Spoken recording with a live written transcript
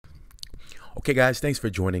Okay, guys, thanks for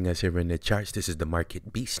joining us here in the charts. This is the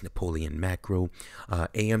Market Beast, Napoleon Macro.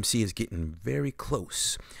 AMC is getting very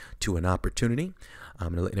close to an opportunity. I'm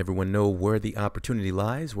going to let everyone know where the opportunity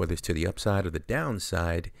lies, whether it's to the upside or the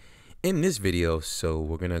downside in this video. So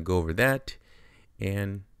we're going to go over that.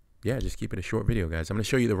 And yeah, just keep it a short video, guys. I'm going to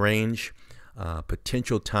show you the range,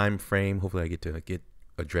 potential time frame. Hopefully I get to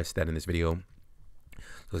address that in this video.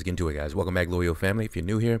 So let's get into it, guys. Welcome back, loyal family. If you're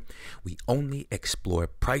new here, we only explore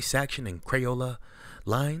price action and Crayola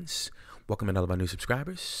lines. Welcome in all of our new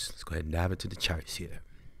subscribers. Let's go ahead and dive into the charts here,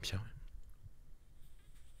 shall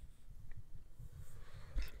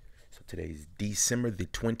we? So today's December the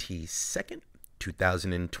 22nd,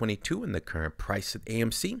 2022, and the current price of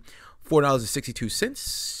AMC, $4.62,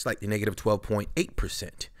 slightly negative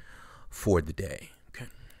 12.8% for the day. Okay.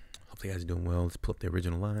 Hopefully you guys are doing well. Let's pull up the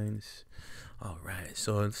original lines. All right,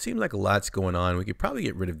 so it seems like a lot's going on. We could probably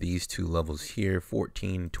get rid of these two levels here,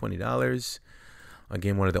 $14, $20.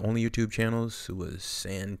 Again, one of the only YouTube channels who was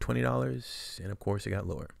saying $20, and of course it got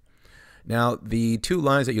lower. Now, the two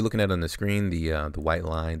lines that you're looking at on the screen, the white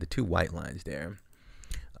line, the two white lines there,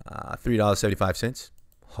 $3.75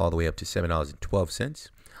 all the way up to $7.12.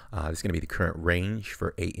 This is going to be the current range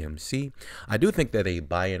for AMC. I do think that a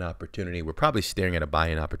buy-in opportunity, we're probably staring at a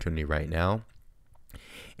buy-in opportunity right now.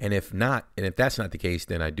 And if not, and if that's not the case,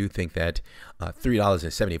 then I do think that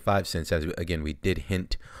 $3.75, as again, we did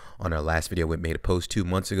hint on our last video. We made a post 2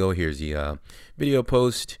 months ago. Here's the video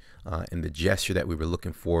post and the gesture that we were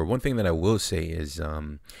looking for. One thing that I will say is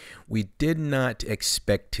we did not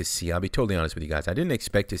expect to see, I'll be totally honest with you guys, I didn't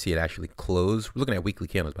expect to see it actually close. We're looking at weekly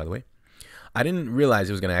candles, by the way. I didn't realize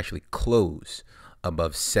it was going to actually close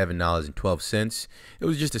above $7.12. It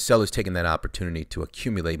was just the sellers taking that opportunity to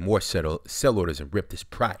accumulate more sell orders and rip this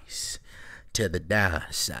price to the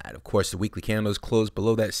downside. Of course, the weekly candles closed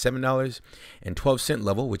below that $7.12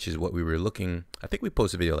 level, which is what we were looking. I think we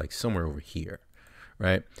posted a video like somewhere over here,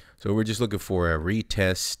 right? So we're just looking for a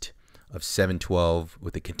retest of $7.12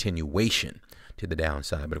 with a continuation to the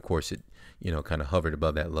downside. But of course, it kind of hovered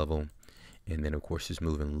above that level, and then of course is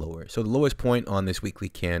moving lower. So the lowest point on this weekly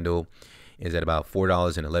candle is at about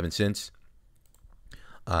 $4.11.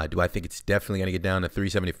 Do I think it's definitely going to get down to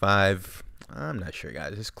 $3.75? I'm not sure,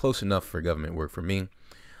 guys. It's close enough for government work for me.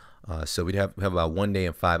 So we'd have about 1 day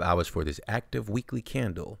and 5 hours for this active weekly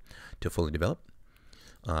candle to fully develop.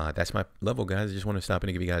 That's my level, guys. I just want to stop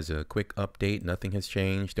and give you guys a quick update. Nothing has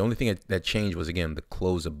changed. The only thing that changed was, again, the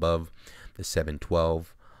close above the $7.12.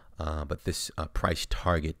 But this price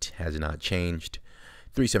target has not changed.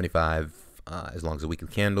 $3.75. As long as the weekly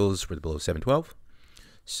candles were below $7.12.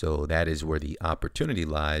 So that is where the opportunity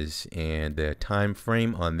lies. And the time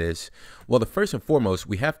frame on this, well, the first and foremost,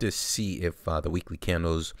 we have to see if the weekly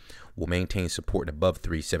candles will maintain support above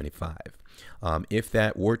 $3.75. If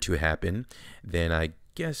that were to happen, then I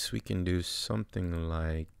guess we can do something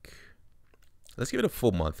like, let's give it a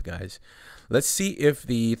full month, guys. Let's see if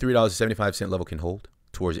the $3.75 level can hold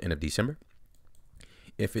towards the end of December.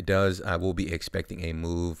 If it does, I will be expecting a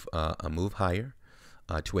move higher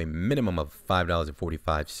to a minimum of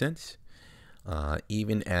 $5.45,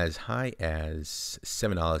 even as high as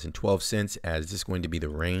 $7.12, as this is going to be the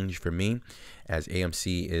range for me, as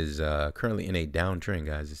AMC is currently in a downtrend,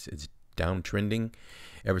 guys. It's downtrending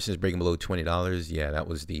ever since breaking below $20. Yeah, that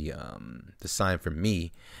was the sign for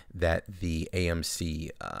me that the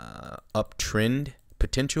AMC uptrend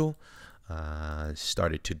potential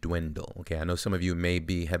started to dwindle. Okay, I know some of you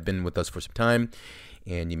have been with us for some time,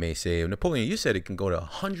 and you may say, Napoleon, you said it can go to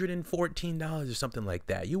 $114 or something like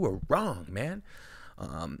that. You were wrong, man.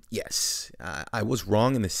 Yes, I was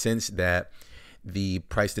wrong in the sense that the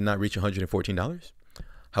price did not reach $114.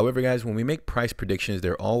 However, guys, when we make price predictions,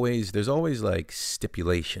 there's always like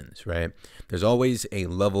stipulations, right? There's always a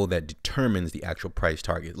level that determines the actual price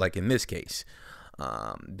target. Like in this case,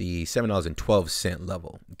 the $7.12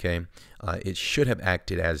 level, okay? It should have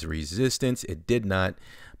acted as resistance. It did not,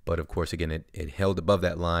 but of course, again, it held above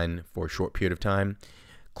that line for a short period of time,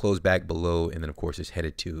 closed back below, and then of course is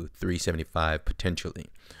headed to $3.75 potentially.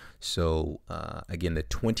 So again, the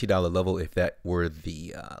 $20 level, if that were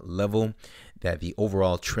the level that the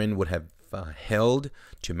overall trend would have held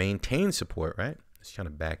to maintain support, right? Let's kind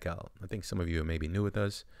of back out. I think some of you may be new with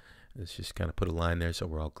us. Let's just kind of put a line there so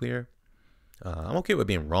we're all clear. I'm okay with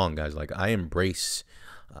being wrong, guys. Like, I embrace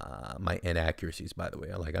my inaccuracies, by the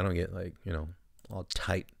way. I don't get like, all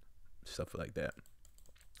tight stuff like that.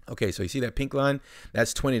 Okay, so you see that pink line?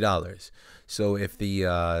 That's $20. So if the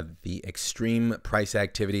extreme price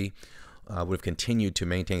activity would have continued to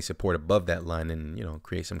maintain support above that line and, you know,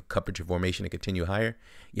 create some coverage formation to continue higher,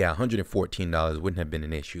 yeah, $114 wouldn't have been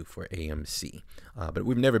an issue for AMC. But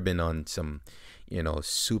we've never been on some, you know,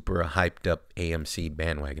 super hyped up AMC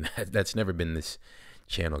bandwagon. That's never been this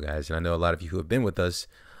channel, guys. And I know a lot of you who have been with us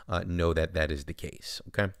know that that is the case.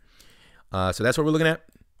 Okay. So that's what we're looking at.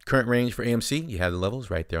 Current range for AMC. You have the levels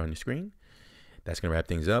right there on your screen. That's going to wrap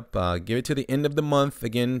things up. Give it to the end of the month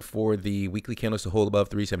again for the weekly candles to hold above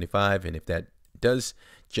 375. And if that does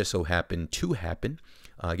just so happen to happen,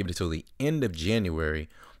 give it till the end of January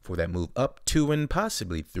for that move up to and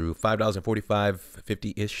possibly through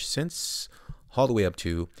 $5.45.50-ish cents, all the way up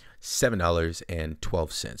to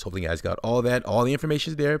 $7.12. Hopefully you guys got all that. All the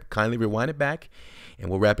information is there. Kindly rewind it back and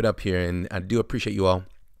we'll wrap it up here. And I do appreciate you all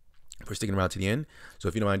for sticking around to the end. So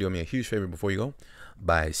if you don't mind doing me a huge favor before you go,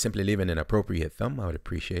 by simply leaving an appropriate thumb, I would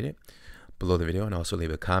appreciate it, below the video, and also leave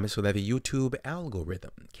a comment so that the YouTube algorithm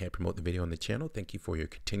can promote the video on the channel. Thank you for your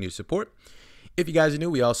continued support. If you guys are new,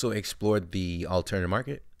 we also explored the alternative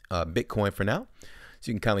market, Bitcoin for now.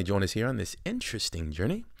 So you can kindly join us here on this interesting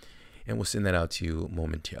journey, and we'll send that out to you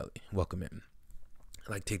momentarily. Welcome in. I'd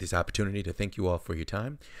like to take this opportunity to thank you all for your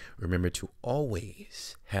time. Remember to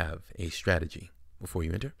always have a strategy before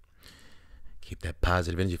you enter. Keep that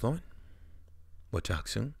positive energy flowing. We'll talk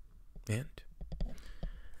soon, and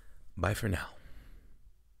bye for now,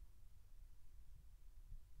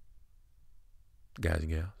 guys and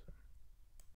gals.